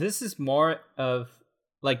 this is more of,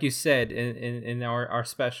 like you said in our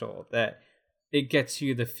special, that it gets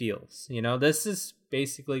you the feels. This is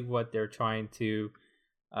basically what they're trying to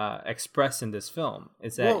express in this film.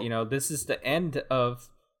 Is that, this is the end of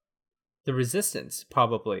the Resistance,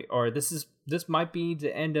 probably, or this might be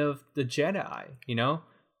the end of the Jedi.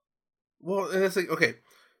 Well, and it's like, okay,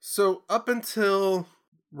 so up until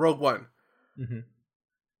Rogue One,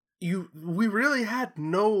 we really had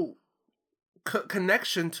no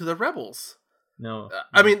connection to the rebels. No,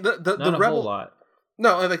 I mean the rebel. Whole lot.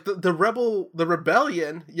 No, like the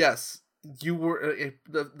rebellion. Yes, you were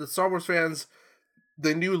the Star Wars fans.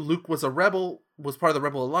 They knew Luke was a rebel, was part of the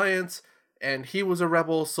Rebel Alliance, and he was a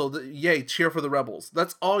rebel. So yay, cheer for the rebels.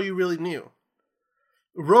 That's all you really knew.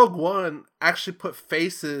 Rogue One actually put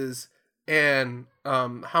faces and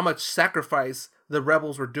how much sacrifice the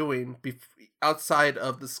rebels were doing outside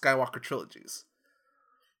of the Skywalker trilogies.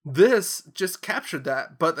 This just captured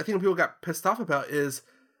that, but I think what people got pissed off about is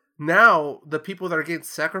now the people that are getting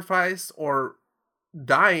sacrificed or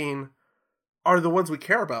dying are the ones we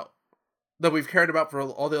care about, that we've cared about for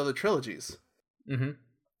all the other trilogies. Mm-hmm.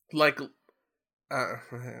 Like, I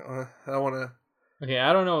don't want to... Okay,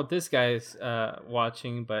 I don't know what this guy's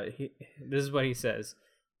watching, but this is what he says.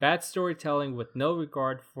 Bad storytelling with no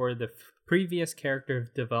regard for the previous character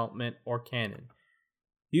development or canon.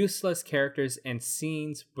 Useless characters and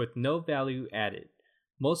scenes with no value added.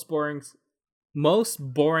 Most boring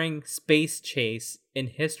space chase in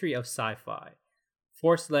history of sci-fi.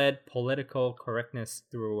 Force-led political correctness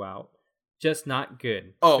throughout. Just not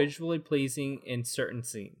good. Oh. Visually pleasing in certain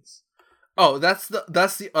scenes. Oh, that's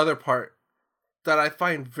the other part that I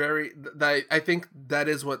find that I think that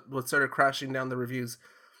is what started crashing down the reviews,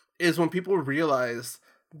 is when people realized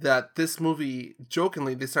that this movie,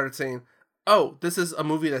 jokingly, they started saying, oh, this is a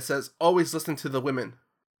movie that says always listen to the women,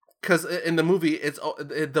 because in the movie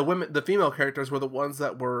the female characters were the ones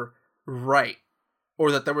that were right,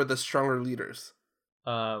 or that they were the stronger leaders.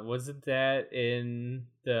 Wasn't that in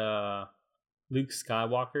the Luke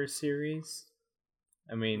Skywalker series?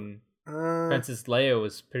 I mean, Princess Leia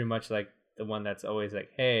was pretty much like the one that's always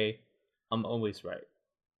like, hey, I'm always right.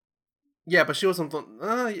 Yeah, but she wasn't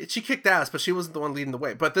she kicked ass, but she wasn't the one leading the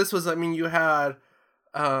way. But this was, I mean, you had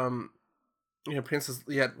Princess,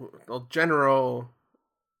 you had General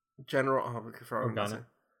Organa.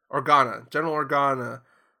 General Organa.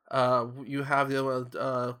 You have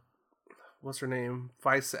the what's her name,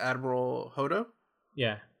 Vice Admiral Hodo.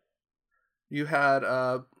 Yeah. You had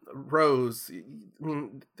Rose. I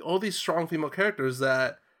mean, all these strong female characters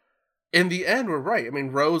that, in the end, were right. I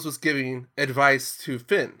mean, Rose was giving advice to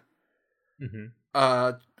Finn.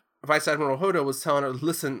 Mm-hmm. Vice Admiral Hodo was telling her,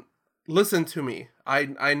 "Listen to me.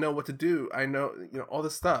 I know what to do. I know, all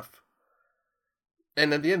this stuff."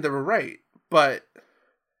 And in the end, they were right. But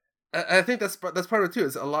I think that's part of it too.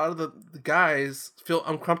 Is a lot of the guys feel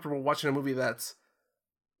uncomfortable watching a movie that's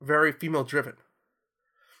very female driven.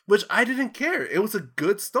 Which I didn't care. It was a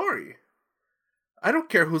good story. I don't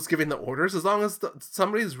care who's giving the orders as long as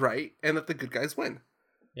somebody's right and that the good guys win.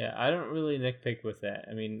 Yeah, I don't really nitpick with that.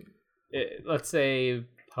 I mean, let's say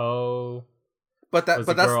Poe was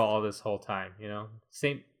a girl all this whole time.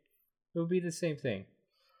 Same. It would be the same thing.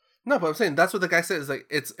 No, but I'm saying that's what the guy said. Is like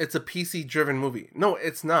it's a PC driven movie. No,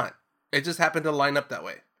 it's not. It just happened to line up that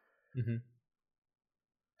way. Mm-hmm.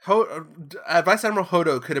 Vice Admiral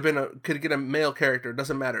Hodo could get a male character.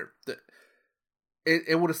 Doesn't matter.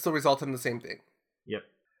 It would have still resulted in the same thing. Yep.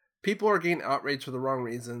 People are getting outraged for the wrong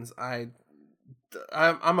reasons. I'm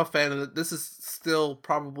a fan of it. This is still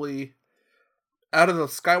probably out of the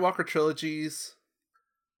Skywalker trilogies.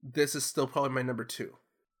 This is still probably my number 2.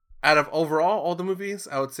 Out of overall all the movies,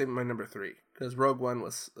 I would say my number 3 because Rogue One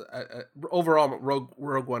was overall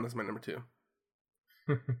Rogue One is my number 2.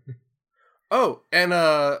 Oh, and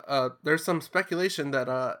there's some speculation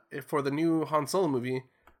that for the new Han Solo movie,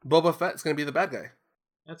 Boba Fett's going to be the bad guy.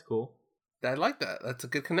 That's cool. I like that. That's a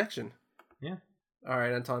good connection. Yeah. All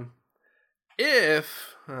right, Anton.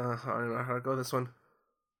 If I don't know how to go this one.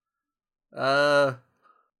 Whatever.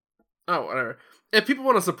 If people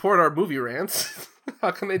want to support our movie rants,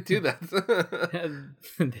 how can they do that?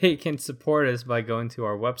 They can support us by going to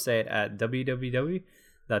our website at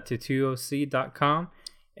www.22oc.com,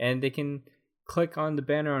 and they can click on the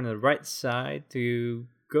banner on the right side to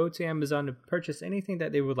go to Amazon to purchase anything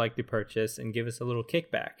that they would like to purchase and give us a little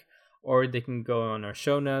kickback. Or they can go on our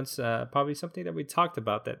show notes, probably something that we talked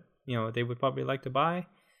about that they would probably like to buy.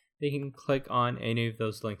 They can click on any of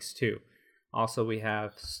those links too. Also, we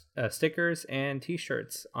have stickers and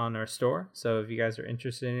t-shirts on our store. So if you guys are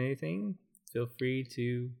interested in anything, feel free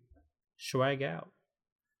to swag out.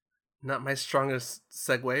 Not my strongest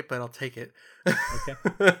segue, but I'll take it. Okay.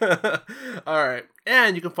 All right.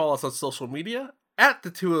 And you can follow us on social media at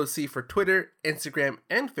the 2OC for Twitter, Instagram,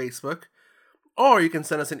 and Facebook. Or you can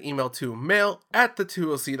send us an email to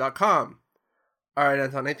mail@the2oc.com. All right,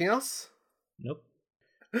 Anton, anything else? Nope.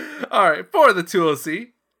 All right. For the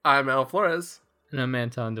 2OC, I'm Al Flores. And I'm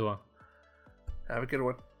Anton Duong. Have a good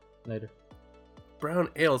one. Later. Brown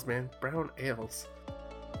ales, man. Brown ales.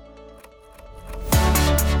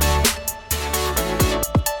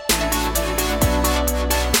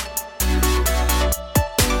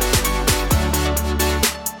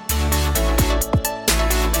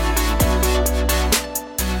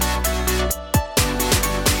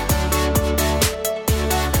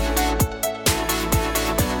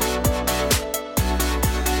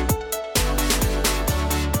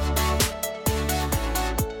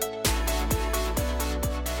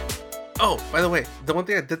 Oh, by the way, the one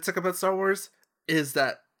thing I did suck about Star Wars is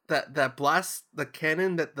that blast, the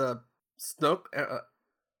cannon that the Snoke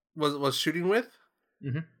was shooting with.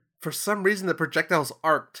 Mm-hmm. For some reason, the projectile's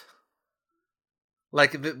arced.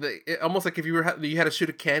 Like almost like if you had to shoot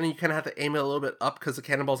a cannon, you kind of have to aim it a little bit up because the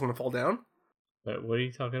cannonball's going to fall down. But what are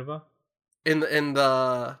you talking about? In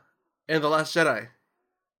the Last Jedi,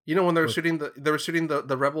 when they were shooting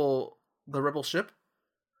the rebel ship,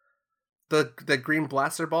 the green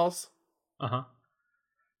blaster balls. Uh-huh.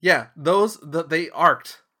 Yeah, they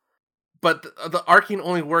arced. But the arcing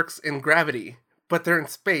only works in gravity, but they're in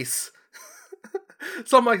space.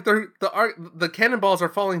 So I'm like, the cannonballs are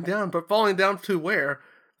falling down, but falling down to where?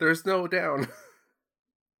 There's no down.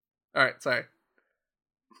 All right, sorry.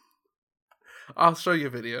 I'll show you a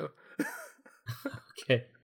video. Okay.